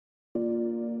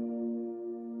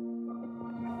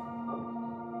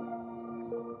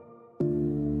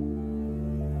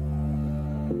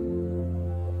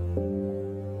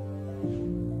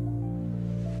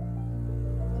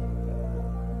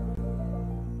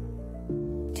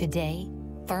Today,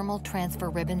 thermal transfer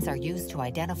ribbons are used to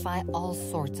identify all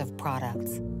sorts of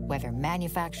products, whether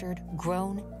manufactured,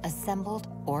 grown, assembled,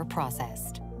 or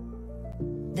processed.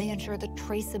 They ensure that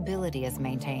traceability is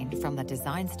maintained from the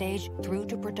design stage through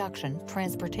to production,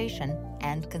 transportation,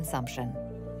 and consumption.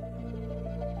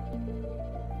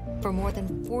 For more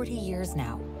than 40 years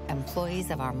now, employees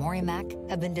of ARMOR-IIMAK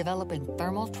have been developing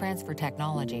thermal transfer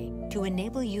technology to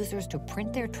enable users to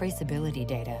print their traceability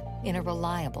data in a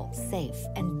reliable, safe,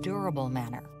 and durable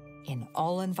manner in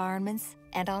all environments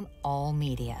and on all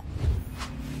media.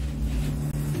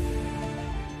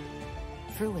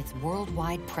 Through its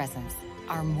worldwide presence,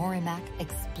 ARMOR-IIMAK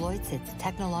exploits its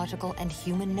technological and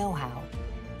human know-how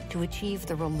to achieve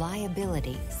the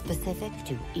reliability specific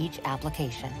to each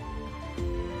application.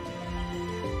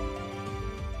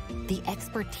 The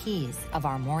expertise of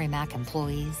ARMOR-IIMAK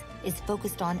employees is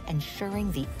focused on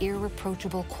ensuring the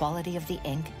irreproachable quality of the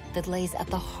ink that lays at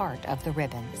the heart of the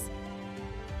ribbons,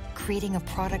 creating a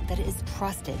product that is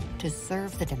trusted to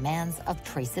serve the demands of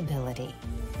traceability.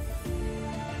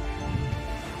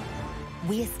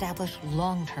 We establish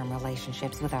long-term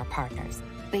relationships with our partners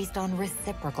based on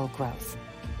reciprocal growth,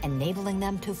 enabling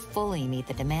them to fully meet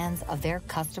the demands of their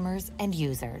customers and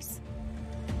users.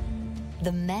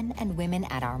 The men and women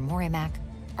at ARMOR-IIMAK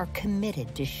are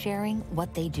committed to sharing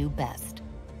what they do best,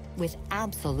 with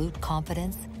absolute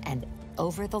confidence and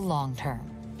over the long term.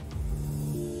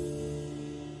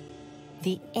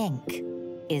 The ink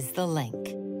is the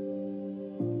link.